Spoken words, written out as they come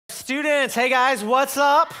Students, hey guys, what's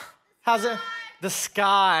up? How's it? The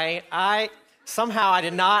sky. I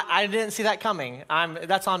didn't see that coming.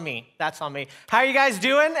 That's on me. How are you guys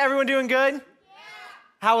doing? Everyone doing good? Yeah.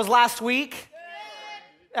 How was last week?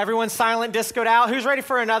 Good. Everyone silent, discoed out. Who's ready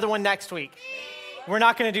for another one next week? We're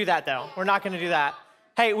not going to do that though. We're not going to do that.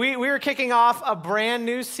 Hey, we were kicking off a brand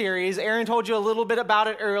new series. Aaron told you a little bit about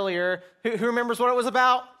it earlier. Who remembers what it was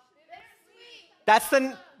about? Bittersweet. That's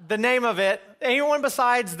the name of it. Anyone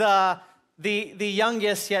besides the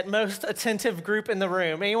youngest yet most attentive group in the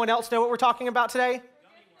room? Anyone else know what we're talking about today?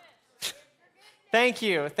 Thank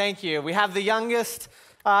you. We have the youngest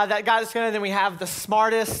that got us going, then we have the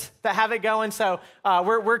smartest that have it going. So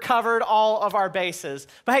we're covered all of our bases.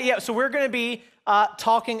 But hey, yeah, so we're going to be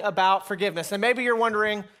talking about forgiveness. And maybe you're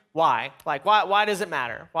wondering why. Like, why does it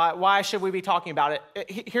matter? Why should we be talking about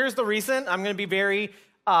it? Here's the reason. I'm going to be very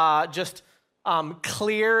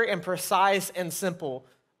clear and precise and simple.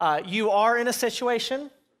 You are in a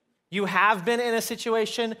situation, you have been in a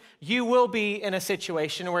situation, you will be in a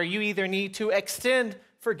situation where you either need to extend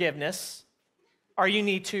forgiveness or you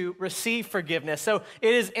need to receive forgiveness. So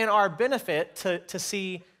it is in our benefit to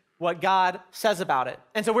see what God says about it.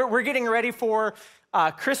 And so we're getting ready for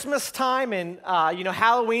Christmas time, and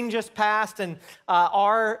Halloween just passed, and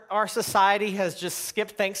our society has just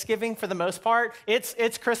skipped Thanksgiving for the most part.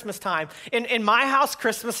 It's Christmas time. In my house,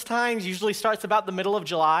 Christmas time usually starts about the middle of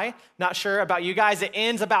July. Not sure about you guys. It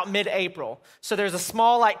ends about mid-April. So there's a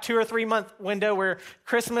small 2 or 3 month window where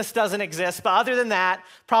Christmas doesn't exist. But other than that,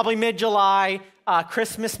 probably mid-July,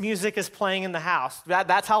 Christmas music is playing in the house.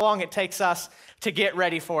 That's how long it takes us to get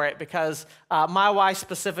ready for it, because my wife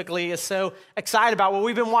specifically is so excited about,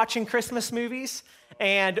 we've been watching Christmas movies,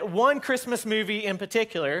 and one Christmas movie in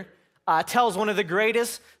particular tells one of the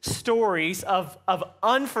greatest stories of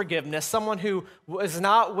unforgiveness, someone who was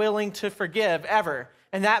not willing to forgive ever,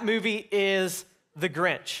 and that movie is The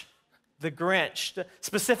Grinch. The Grinch,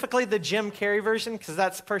 specifically the Jim Carrey version, because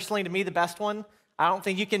that's personally to me the best one. I don't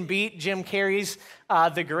think you can beat Jim Carrey's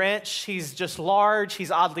The Grinch. He's just large.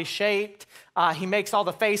 He's oddly shaped. He makes all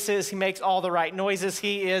the faces. He makes all the right noises.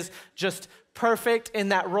 He is just perfect in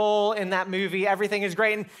that role, in that movie. Everything is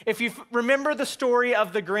great. And if you remember the story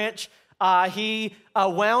of The Grinch, he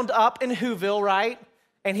wound up in Whoville, right?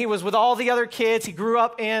 And he was with all the other kids. He grew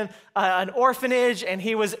up in an orphanage, and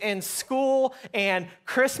he was in school, and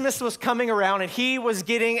Christmas was coming around, and he was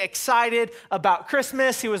getting excited about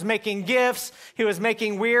Christmas. He was making gifts. He was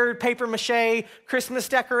making weird papier-mâché Christmas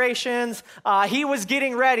decorations. He was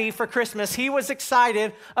getting ready for Christmas. He was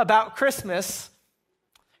excited about Christmas,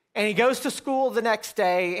 and he goes to school the next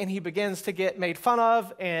day, and he begins to get made fun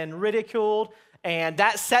of and ridiculed. And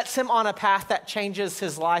that sets him on a path that changes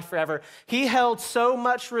his life forever. He held so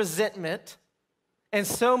much resentment and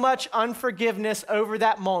so much unforgiveness over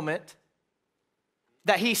that moment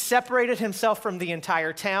that he separated himself from the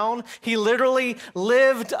entire town. He literally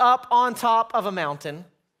lived up on top of a mountain.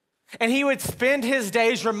 And he would spend his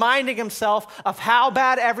days reminding himself of how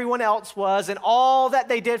bad everyone else was and all that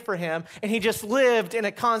they did for him. And he just lived in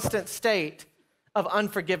a constant state of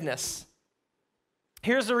unforgiveness.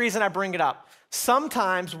 Here's the reason I bring it up.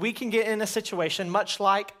 Sometimes we can get in a situation much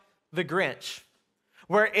like the Grinch,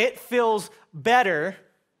 where it feels better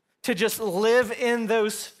to just live in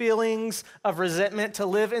those feelings of resentment, to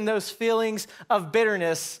live in those feelings of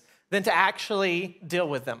bitterness, than to actually deal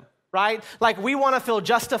with them, right? Like, we want to feel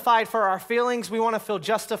justified for our feelings. We want to feel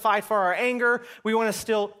justified for our anger. We want to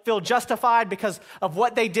still feel justified because of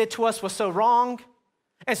what they did to us was so wrong.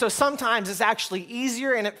 And so sometimes it's actually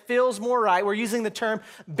easier and it feels more right. We're using the term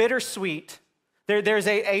bittersweet. There's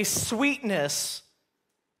a sweetness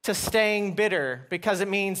to staying bitter, because it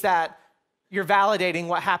means that you're validating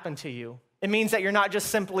what happened to you. It means that you're not just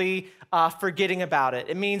simply forgetting about it.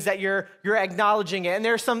 It means that you're acknowledging it. And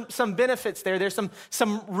there's some benefits there. There's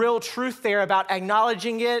some real truth there about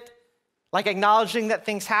acknowledging it, like acknowledging that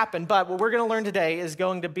things happen. But what we're going to learn today is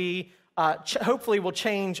going to be, hopefully will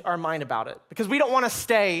change our mind about it. Because we don't want to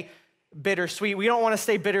stay bittersweet. We don't want to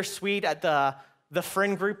stay bittersweet at the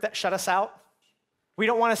friend group that shut us out. We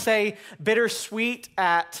don't want to say bittersweet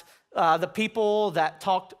at the people that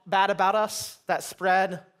talked bad about us, that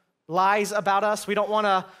spread lies about us. We don't want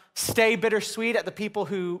to stay bittersweet at the people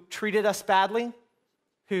who treated us badly,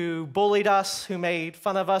 who bullied us, who made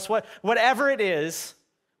fun of us. Whatever it is,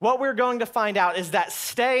 what we're going to find out is that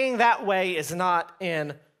staying that way is not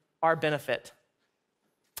in our benefit.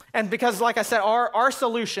 And because, like I said, our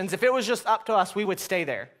solutions, if it was just up to us, we would stay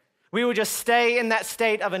there. We would just stay in that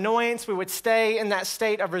state of annoyance. We would stay in that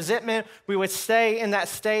state of resentment. We would stay in that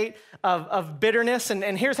state of bitterness.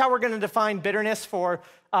 And here's how we're going to define bitterness for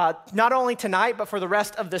not only tonight, but for the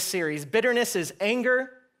rest of this series. Bitterness is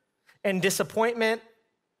anger and disappointment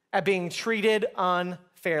at being treated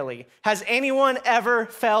unfairly. Has anyone ever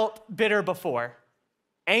felt bitter before?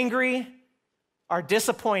 Angry or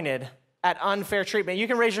disappointed at unfair treatment? You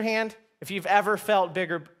can raise your hand if you've ever felt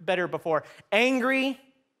bitter before. Angry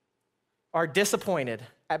or disappointed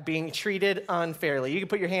at being treated unfairly. You can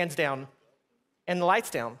put your hands down and the lights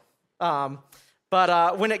down.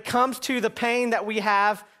 But when it comes to the pain that we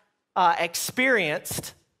have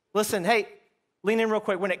experienced, listen, hey, lean in real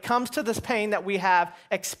quick. When it comes to this pain that we have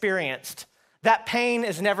experienced, that pain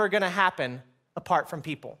is never going to happen apart from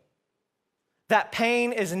people. That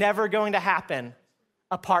pain is never going to happen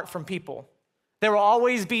apart from people. There will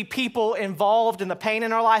always be people involved in the pain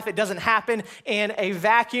in our life. It doesn't happen in a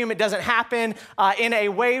vacuum. It doesn't happen in a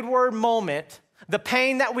wayward moment. The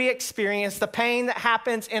pain that we experience, the pain that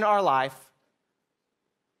happens in our life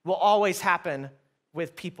will always happen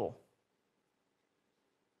with people.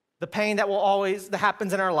 The pain that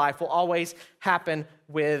happens in our life will always happen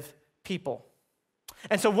with people.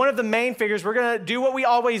 And so one of the main figures, we're going to do what we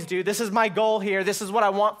always do. This is my goal here. This is what I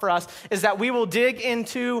want for us, is that we will dig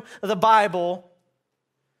into the Bible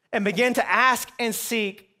and begin to ask and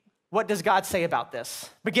seek, what does God say about this?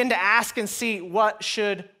 Begin to ask and see, what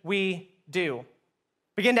should we do?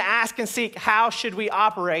 Begin to ask and seek, how should we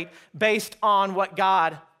operate based on what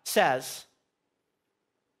God says?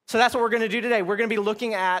 So that's what we're going to do today. We're going to be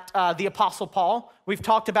looking at the Apostle Paul. We've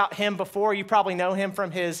talked about him before. You probably know him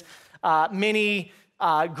from his many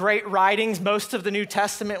great writings. Most of the New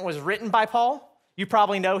Testament was written by Paul. You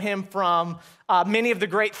probably know him from many of the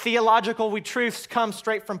great theological truths come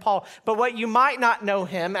straight from Paul. But what you might not know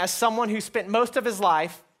him as someone who spent most of his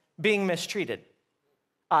life being mistreated,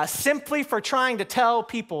 simply for trying to tell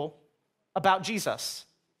people about Jesus.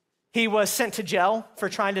 He was sent to jail for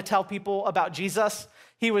trying to tell people about Jesus.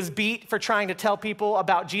 He was beat for trying to tell people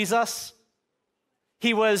about Jesus.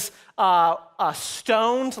 He was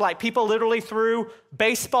stoned, like people literally threw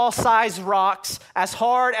baseball-sized rocks as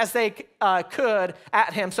hard as they could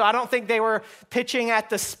at him. So I don't think they were pitching at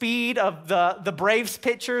the speed of the Braves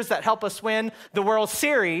pitchers that help us win the World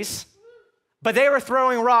Series, but they were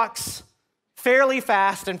throwing rocks fairly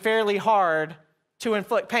fast and fairly hard to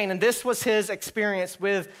inflict pain. And this was his experience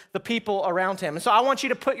with the people around him. And so I want you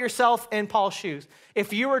to put yourself in Paul's shoes.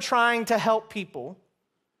 If you were trying to help people,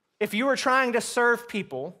 if you were trying to serve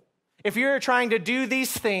people, if you were trying to do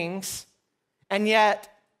these things, and yet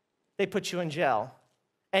they put you in jail,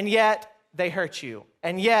 and yet they hurt you,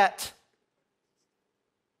 and yet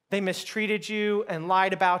they mistreated you and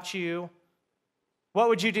lied about you, what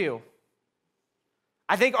would you do?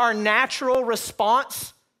 I think our natural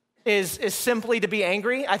response is simply to be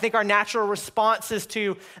angry. I think our natural response is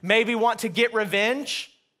to maybe want to get revenge.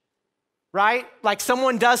 Right? Like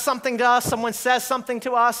someone does something to us, someone says something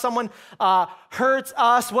to us, someone hurts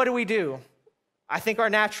us. What do? I think our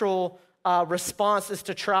natural response is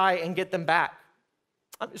to try and get them back.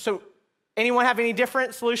 So anyone have any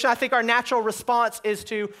different solution? I think our natural response is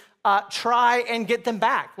to try and get them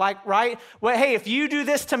back. Like, right? Well, hey, if you do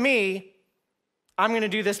this to me, I'm going to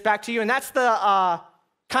do this back to you. And that's the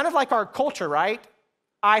kind of like our culture, right?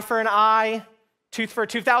 Eye for an eye, tooth for a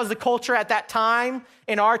tooth. That was the culture at that time.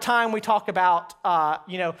 In our time, we talk about,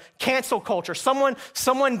 cancel culture. Someone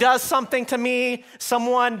does something to me.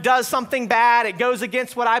 Someone does something bad. It goes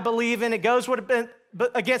against what I believe in. It goes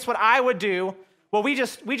against what I would do. Well, we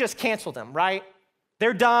just cancel them, right?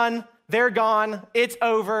 They're done. They're gone. It's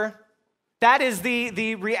over. That is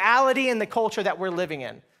the reality in the culture that we're living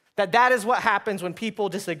in. That is what happens when people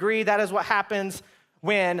disagree. That is what happens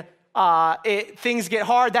when things get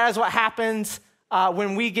hard. That is what happens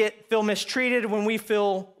when we feel mistreated, when we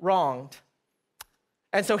feel wronged.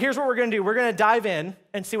 And so here's what we're going to do. We're going to dive in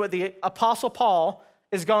and see what the Apostle Paul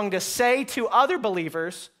is going to say to other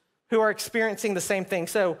believers who are experiencing the same thing.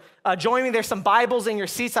 So join me. There's some Bibles in your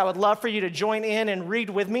seats. I would love for you to join in and read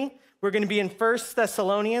with me. We're going to be in 1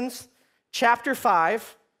 Thessalonians chapter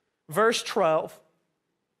 5, verse 12.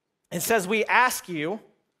 It says, "We ask you,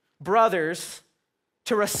 brothers,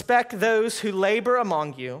 to respect those who labor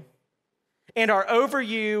among you and are over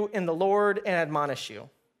you in the Lord and admonish you,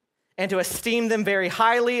 and to esteem them very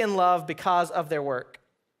highly in love because of their work.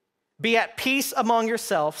 Be at peace among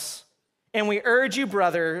yourselves, and we urge you,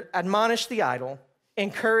 brother, admonish the idle,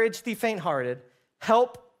 encourage the faint-hearted,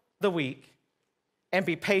 help the weak, and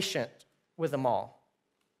be patient with them all."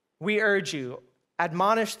 We urge you,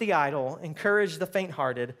 admonish the idle, encourage the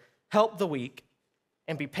faint-hearted, help the weak,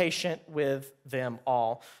 and be patient with them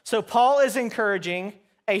all. So Paul is encouraging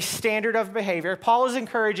a standard of behavior. Paul is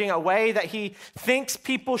encouraging a way that he thinks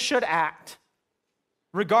people should act,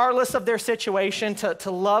 regardless of their situation,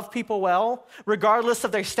 to love people well, regardless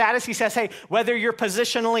of their status. He says, hey, whether you're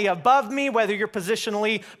positionally above me, whether you're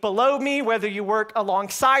positionally below me, whether you work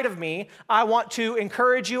alongside of me, I want to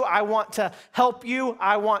encourage you. I want to help you.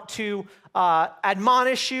 I want to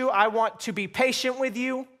admonish you. I want to be patient with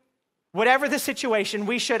you. Whatever the situation,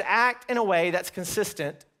 we should act in a way that's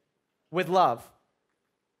consistent with love.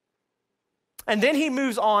 And then he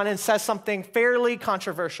moves on and says something fairly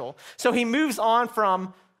controversial. So he moves on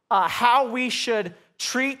from how we should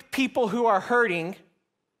treat people who are hurting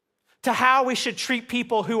to how we should treat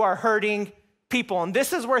people who are hurting people. And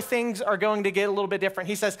this is where things are going to get a little bit different.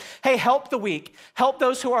 He says, hey, help the weak, help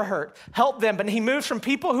those who are hurt, help them. But he moves from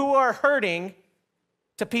people who are hurting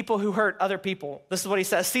to people who hurt other people. This is what he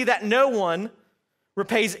says. See that no one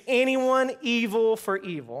repays anyone evil for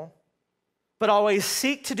evil, but always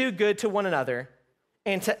seek to do good to one another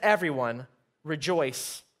and to everyone.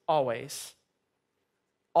 Rejoice always.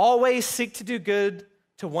 Always seek to do good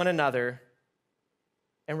to one another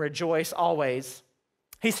and rejoice always.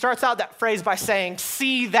 He starts out that phrase by saying,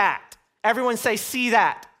 see that. Everyone say, see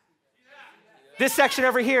that. This section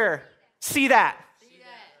over here, see that.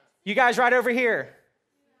 You guys right over here,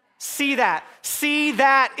 see that. See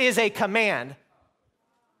that is a command.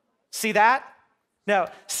 See that? No,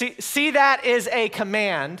 see that is a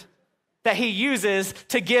command that he uses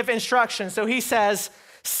to give instruction. So he says,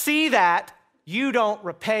 see that you don't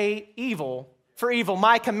repay evil for evil.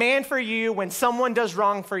 My command for you when someone does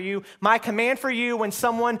wrong for you, my command for you when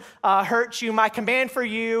someone hurts you, my command for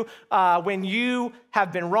you when you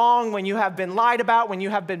have been wrong, when you have been lied about, when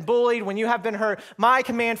you have been bullied, when you have been hurt, my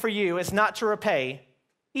command for you is not to repay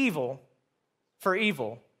evil for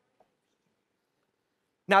evil.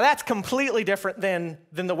 Now, that's completely different than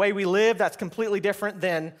the way we live. That's completely different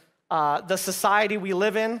than the society we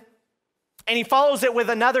live in. And he follows it with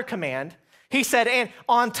another command. He said, and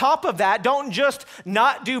on top of that, don't just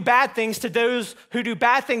not do bad things to those who do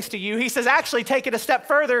bad things to you. He says, actually take it a step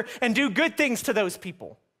further and do good things to those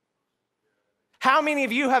people. How many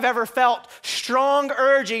of you have ever felt strong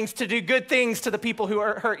urgings to do good things to the people who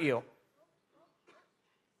hurt you?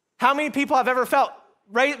 How many people have ever felt,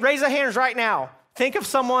 raise the hands right now. Think of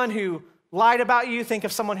someone who lied about you. Think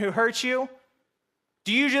of someone who hurt you.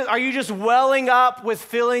 Are you just welling up with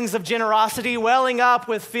feelings of generosity, welling up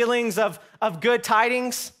with feelings of good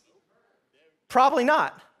tidings? Probably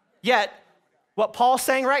not. Yet, what Paul's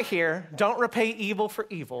saying right here, don't repay evil for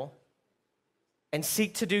evil and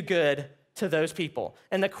seek to do good to those people.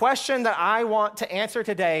 And the question that I want to answer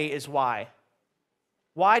today is why?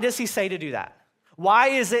 Why does he say to do that? Why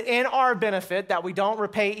is it in our benefit that we don't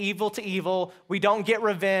repay evil to evil, we don't get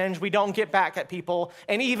revenge, we don't get back at people,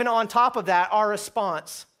 and even on top of that, our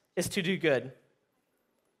response is to do good?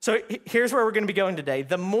 So here's where we're going to be going today.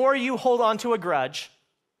 The more you hold on to a grudge,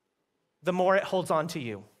 the more it holds on to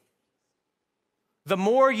you. The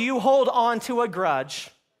more you hold on to a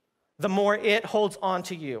grudge, the more it holds on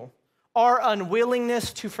to you. Our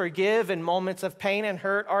unwillingness to forgive in moments of pain and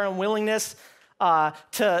hurt, our unwillingness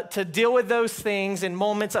to deal with those things in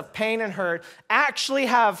moments of pain and hurt actually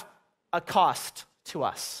have a cost to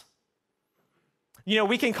us. You know,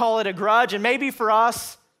 we can call it a grudge, and maybe for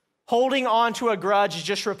us, holding on to a grudge is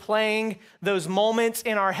just replaying those moments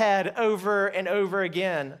in our head over and over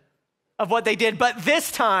again of what they did. But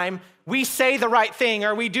this time, we say the right thing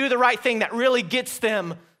or we do the right thing that really gets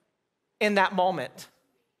them in that moment.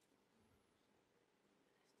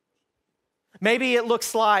 Maybe it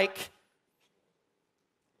looks like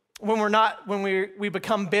when we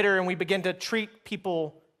become bitter and we begin to treat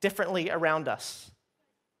people differently around us.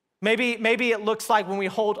 Maybe it looks like when we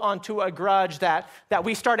hold on to a grudge that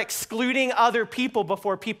we start excluding other people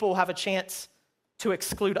before people have a chance to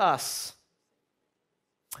exclude us.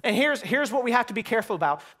 And here's what we have to be careful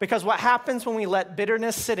about, because what happens when we let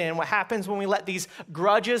bitterness sit in, what happens when we let these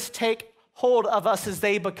grudges take hold of us is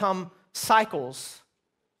they become cycles.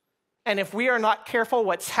 And if we are not careful,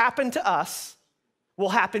 what's happened to us will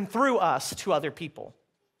happen through us to other people.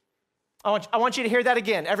 I want you to hear that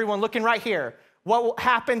again. Everyone looking right here. What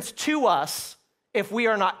happens to us if we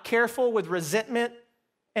are not careful with resentment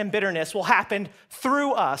and bitterness will happen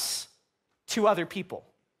through us to other people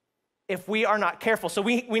if we are not careful. So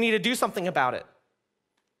we need to do something about it.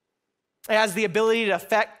 It has the ability to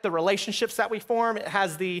affect the relationships that we form. It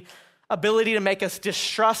has the ability to make us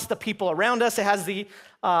distrust the people around us. It has the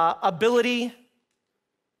ability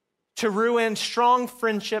to ruin strong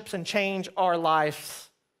friendships and change our lives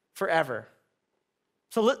forever.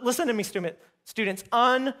 So listen to me, students,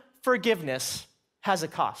 unforgiveness has a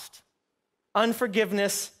cost.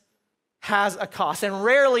 Unforgiveness has a cost. And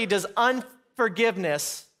rarely does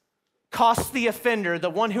unforgiveness cost the offender, the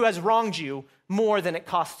one who has wronged you, more than it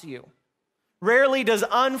costs you. Rarely does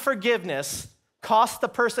unforgiveness cost the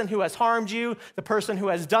person who has harmed you, the person who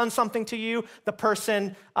has done something to you, the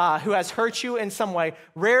person who has hurt you in some way.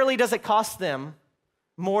 Rarely does it cost them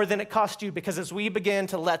more than it costs you, because as we begin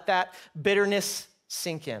to let that bitterness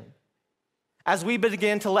sink in, as we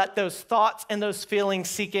begin to let those thoughts and those feelings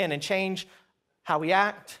sink in and change how we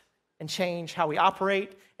act and change how we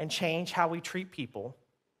operate and change how we treat people.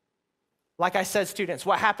 Like I said, students,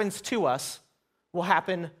 what happens to us will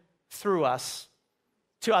happen through us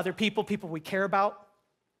to other people, people we care about,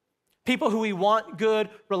 people who we want good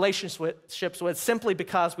relationships with, simply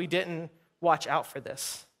because we didn't watch out for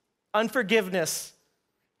this. Unforgiveness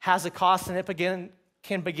has a cost, and it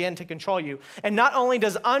can begin to control you. And not only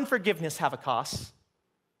does unforgiveness have a cost,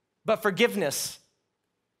 but forgiveness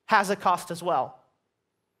has a cost as well.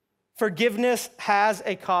 Forgiveness has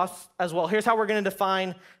a cost as well. Here's how we're going to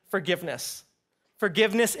define forgiveness.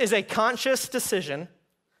 Forgiveness is a conscious decision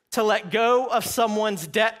to let go of someone's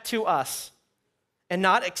debt to us and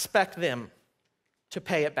not expect them to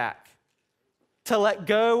pay it back. To let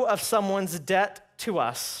go of someone's debt to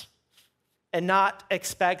us and not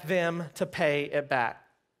expect them to pay it back.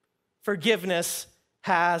 Forgiveness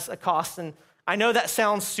has a cost. And I know that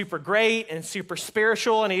sounds super great and super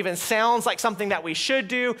spiritual, and it even sounds like something that we should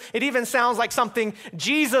do. It even sounds like something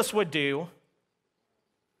Jesus would do.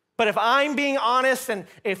 But if I'm being honest, and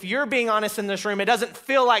if you're being honest in this room, it doesn't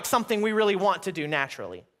feel like something we really want to do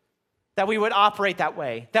naturally. That we would operate that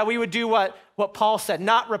way. That we would do what Paul said,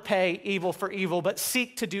 not repay evil for evil, but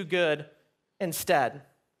seek to do good instead.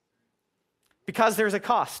 Because there's a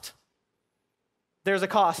cost. There's a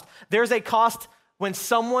cost. There's a cost when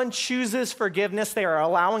someone chooses forgiveness. They are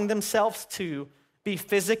allowing themselves to be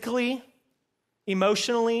physically,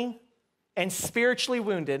 emotionally, and spiritually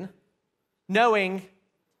wounded, knowing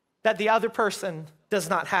that the other person does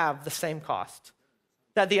not have the same cost,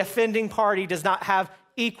 that the offending party does not have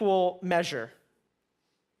equal measure.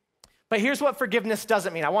 But here's what forgiveness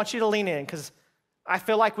doesn't mean. I want you to lean in, because I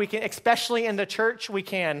feel like we can, especially in the church, we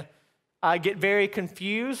can get very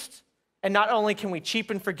confused. And not only can we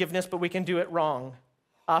cheapen forgiveness, but we can do it wrong.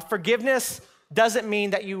 Forgiveness doesn't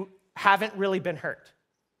mean that you haven't really been hurt.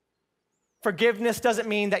 Forgiveness doesn't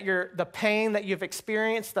mean that the pain that you've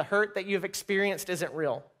experienced, the hurt that you've experienced isn't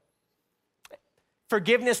real.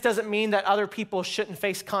 Forgiveness doesn't mean that other people shouldn't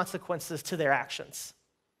face consequences to their actions.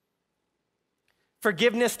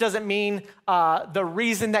 Forgiveness doesn't mean the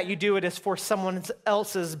reason that you do it is for someone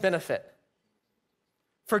else's benefit.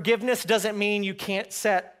 Forgiveness doesn't mean you can't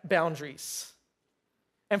set boundaries.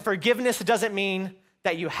 And forgiveness doesn't mean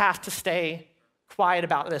that you have to stay quiet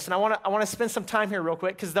about this. And I want to spend some time here real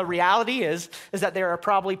quick, because the reality is that there are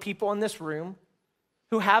probably people in this room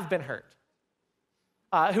who have been hurt,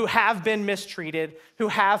 who have been mistreated, who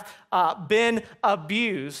have been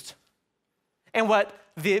abused. And what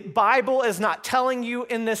the Bible is not telling you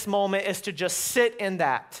in this moment is to just sit in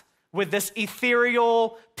that with this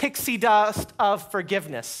ethereal pixie dust of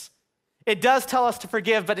forgiveness. It does tell us to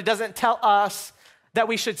forgive, but it doesn't tell us that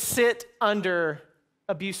we should sit under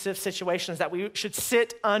abusive situations, that we should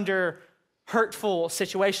sit under hurtful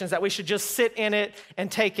situations, that we should just sit in it and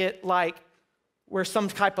take it like we're some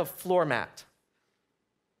type of floor mat.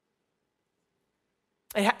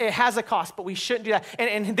 It has a cost, but we shouldn't do that.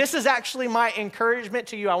 And this is actually my encouragement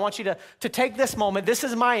to you. I want you to take this moment. This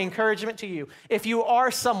is my encouragement to you. If you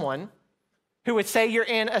are someone who would say you're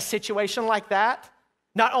in a situation like that,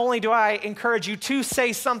 not only do I encourage you to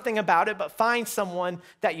say something about it, but find someone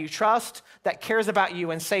that you trust, that cares about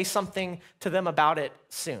you, and say something to them about it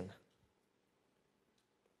soon.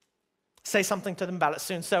 Say something to them about it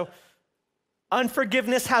soon. So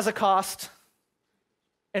unforgiveness has a cost,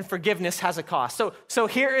 and forgiveness has a cost. So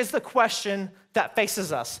here is the question that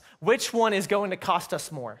faces us. Which one is going to cost us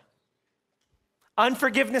more?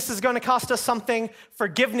 Unforgiveness is going to cost us something.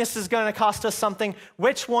 Forgiveness is going to cost us something.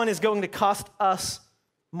 Which one is going to cost us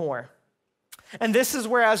more? And this is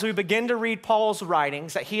where, as we begin to read Paul's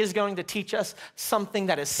writings, that he is going to teach us something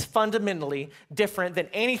that is fundamentally different than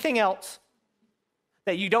anything else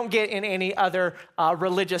that you don't get in any other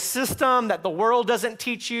religious system, that the world doesn't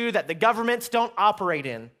teach you, that the governments don't operate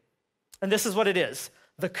in. And this is what it is.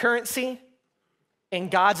 The currency in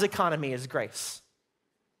God's economy is grace.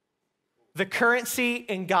 The currency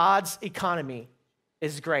in God's economy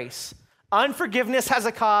is grace. Unforgiveness has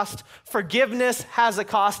a cost. Forgiveness has a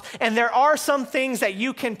cost. And there are some things that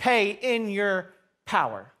you can pay in your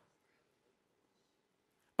power.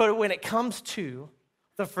 But when it comes to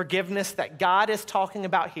the forgiveness that God is talking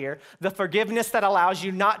about here, the forgiveness that allows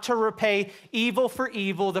you not to repay evil for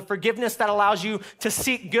evil, the forgiveness that allows you to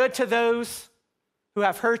seek good to those who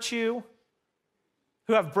have hurt you,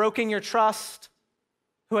 who have broken your trust,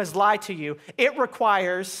 who has lied to you, it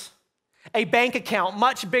requires a bank account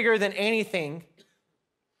much bigger than anything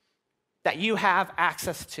that you have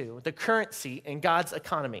access to. The currency in God's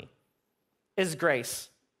economy is grace.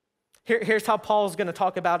 Here's how Paul's going to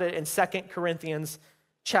talk about it in 2 Corinthians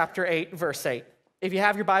chapter 8, verse 8. If you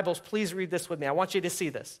have your Bibles, please read this with me. I want you to see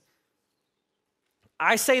this.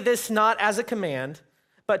 I say this not as a command,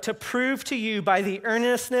 but to prove to you by the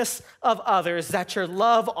earnestness of others that your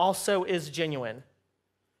love also is genuine.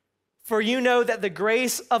 For you know that the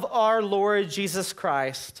grace of our Lord Jesus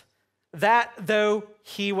Christ, that though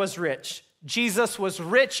he was rich, Jesus was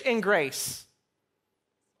rich in grace,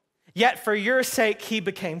 yet for your sake he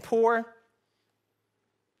became poor,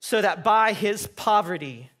 so that by his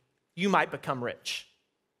poverty you might become rich.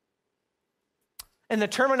 And the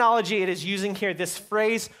terminology it is using here, this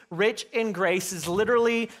phrase, rich in grace, is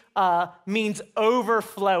literally means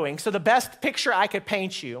overflowing. So the best picture I could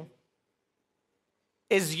paint you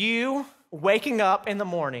is you waking up in the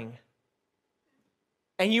morning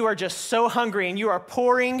and you are just so hungry and you are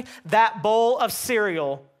pouring that bowl of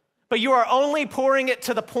cereal, but you are only pouring it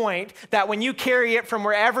to the point that when you carry it from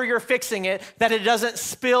wherever you're fixing it, that it doesn't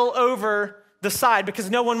spill over the side, because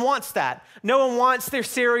no one wants that. No one wants their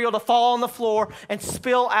cereal to fall on the floor and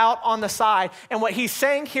spill out on the side. And what he's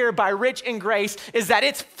saying here by rich in grace is that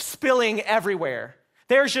it's spilling everywhere.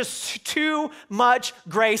 There's just too much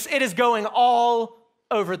grace. It is going all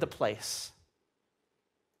over the place.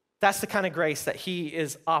 That's the kind of grace that he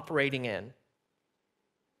is operating in.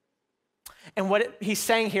 And what he's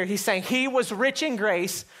saying here, he's saying he was rich in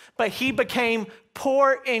grace, but he became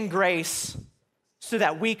poor in grace so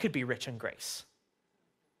that we could be rich in grace.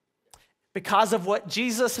 Because of what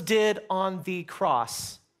Jesus did on the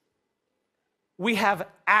cross, we have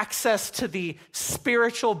access to the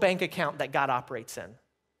spiritual bank account that God operates in.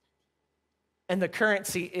 And the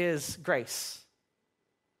currency is grace.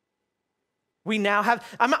 We now have,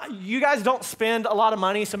 you guys don't spend a lot of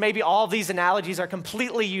money, so maybe all these analogies are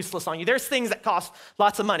completely useless on you. There's things that cost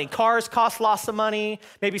lots of money. Cars cost lots of money.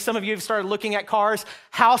 Maybe some of you have started looking at cars.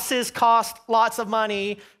 Houses cost lots of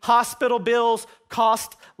money. Hospital bills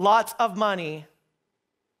cost lots of money.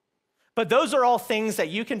 But those are all things that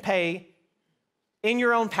you can pay in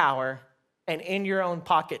your own power and in your own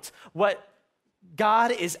pockets. What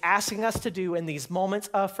God is asking us to do in these moments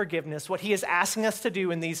of forgiveness, what he is asking us to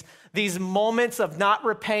do in these moments of not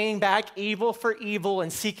repaying back evil for evil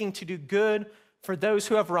and seeking to do good for those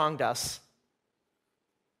who have wronged us,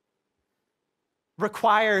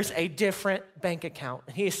 requires a different bank account.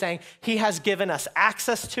 And he is saying he has given us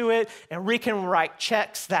access to it, and we can write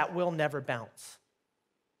checks that will never bounce.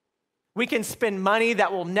 We can spend money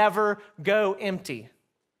that will never go empty.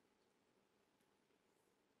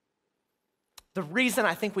 The reason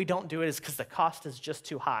I think we don't do it is because the cost is just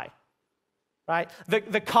too high, right?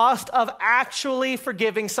 The cost of actually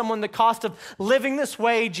forgiving someone, the cost of living this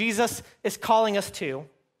way Jesus is calling us to,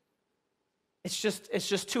 it's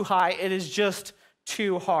just too high. It is just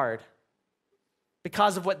too hard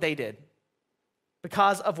because of what they did,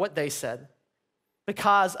 because of what they said,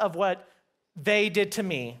 because of what they did to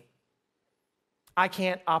me. I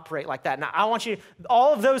can't operate like that. Now, I want you,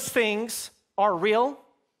 all of those things are real,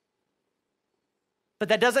 but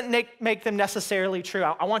that doesn't make them necessarily true.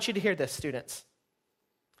 I want you to hear this, students.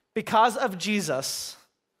 Because of Jesus,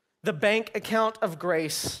 the bank account of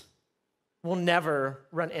grace will never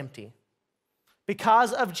run empty.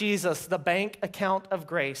 Because of Jesus, the bank account of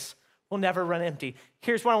grace will never run empty.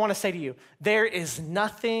 Here's what I want to say to you. There is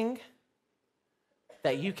nothing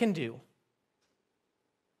that you can do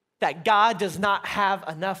that God does not have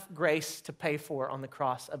enough grace to pay for on the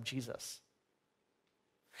cross of Jesus.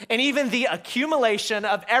 And even the accumulation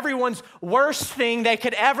of everyone's worst thing they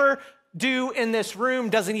could ever do in this room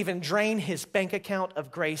doesn't even drain his bank account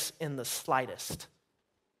of grace in the slightest.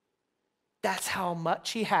 That's how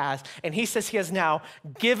much he has. And he says he has now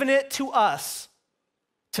given it to us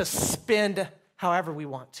to spend however we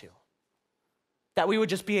want to. That we would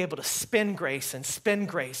just be able to spend grace and spend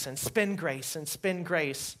grace and spend grace and spend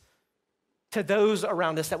grace to those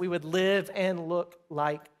around us, that we would live and look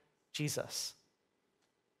like Jesus.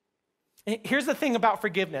 Here's the thing about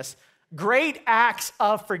forgiveness. Great acts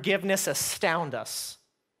of forgiveness astound us,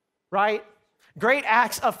 right? Great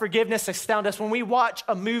acts of forgiveness astound us. When we watch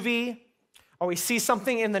a movie or we see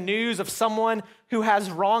something in the news of someone who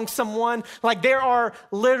has wronged someone, like there are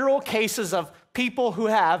literal cases of people who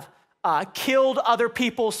have killed other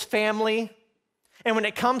people's family. And when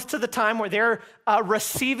it comes to the time where they're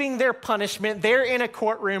receiving their punishment, they're in a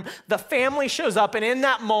courtroom, the family shows up, and in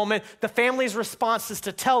that moment, the family's response is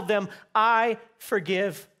to tell them, I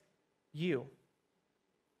forgive you.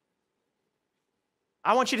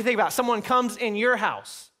 I want you to think about it. Someone comes in your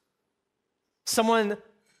house, someone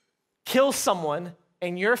kills someone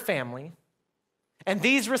in your family, and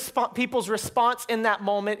these people's response in that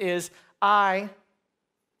moment is, I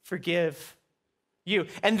forgive you.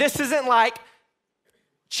 And this isn't like,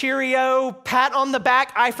 cheerio, pat on the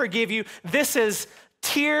back, I forgive you. This is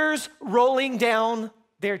tears rolling down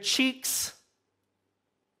their cheeks.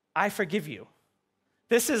 I forgive you.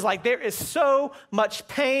 This is like, there is so much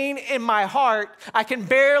pain in my heart, I can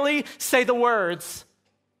barely say the words.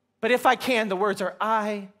 But if I can, the words are,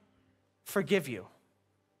 I forgive you.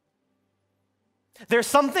 There's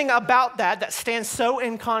something about that stands so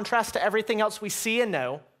in contrast to everything else we see and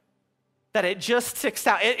know, that it just sticks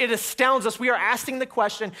out. It astounds us. We are asking the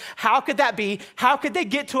question, how could that be? How could they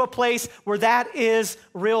get to a place where that is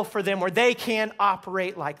real for them, where they can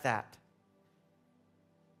operate like that?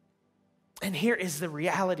 And here is the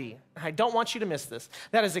reality. I don't want you to miss this.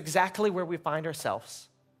 That is exactly where we find ourselves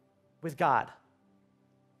with God.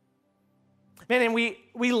 Man, and we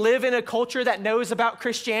live in a culture that knows about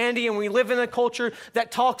Christianity, and we live in a culture that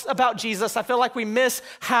talks about Jesus. I feel like we miss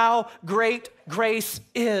how great grace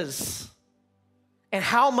is, and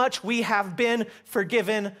how much we have been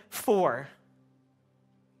forgiven for.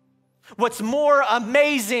 What's more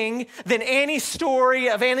amazing than any story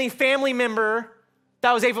of any family member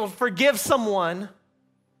that was able to forgive someone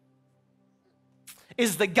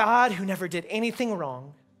is the God who never did anything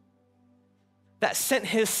wrong, that sent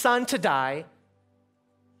his son to die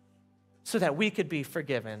so that we could be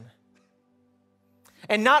forgiven.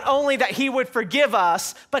 And not only that he would forgive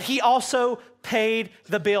us, but he also paid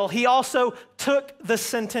the bill. He also took the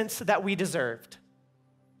sentence that we deserved.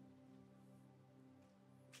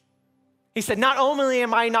 He said, not only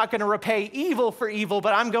am I not going to repay evil for evil,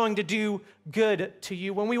 but I'm going to do good to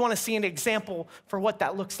you. When we want to see an example for what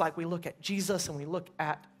that looks like, we look at Jesus and we look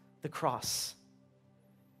at the cross.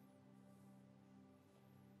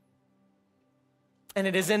 And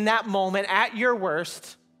it is in that moment, at your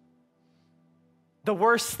worst, the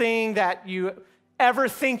worst thing that you ever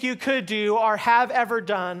think you could do or have ever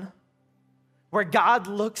done, where God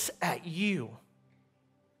looks at you.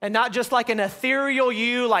 And not just like an ethereal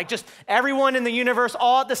you, like just everyone in the universe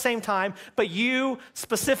all at the same time, but you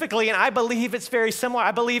specifically, and I believe it's very similar.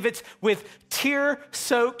 I believe it's with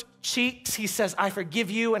tear-soaked cheeks. He says, I forgive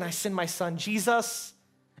you and I send my son Jesus.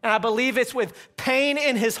 And I believe it's with pain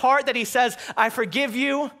in his heart that he says, I forgive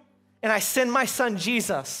you and I send my son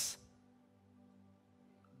Jesus.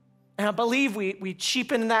 And I believe we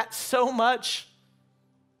cheapen that so much.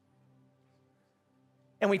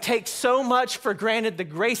 And we take so much for granted, the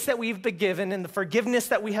grace that we've been given and the forgiveness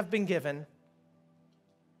that we have been given.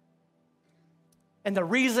 And the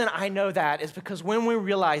reason I know that is because when we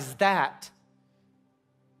realize that,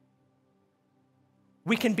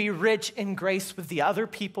 we can be rich in grace with the other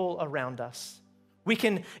people around us. We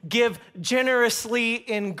can give generously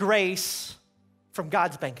in grace from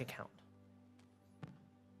God's bank account.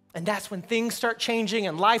 And that's when things start changing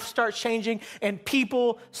and life starts changing and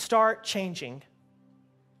people start changing.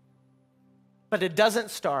 But it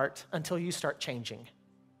doesn't start until you start changing.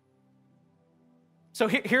 So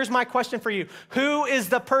here's my question for you. Who is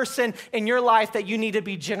the person in your life that you need to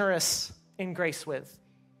be generous in grace with?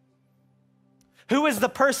 Who is the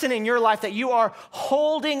person in your life that you are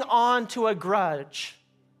holding on to a grudge?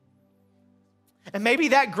 And maybe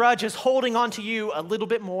that grudge is holding on to you a little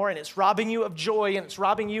bit more, and it's robbing you of joy, and it's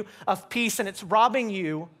robbing you of peace, and it's robbing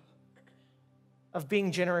you of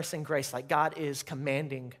being generous in grace like God is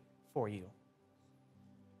commanding for you.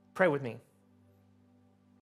 Pray with me.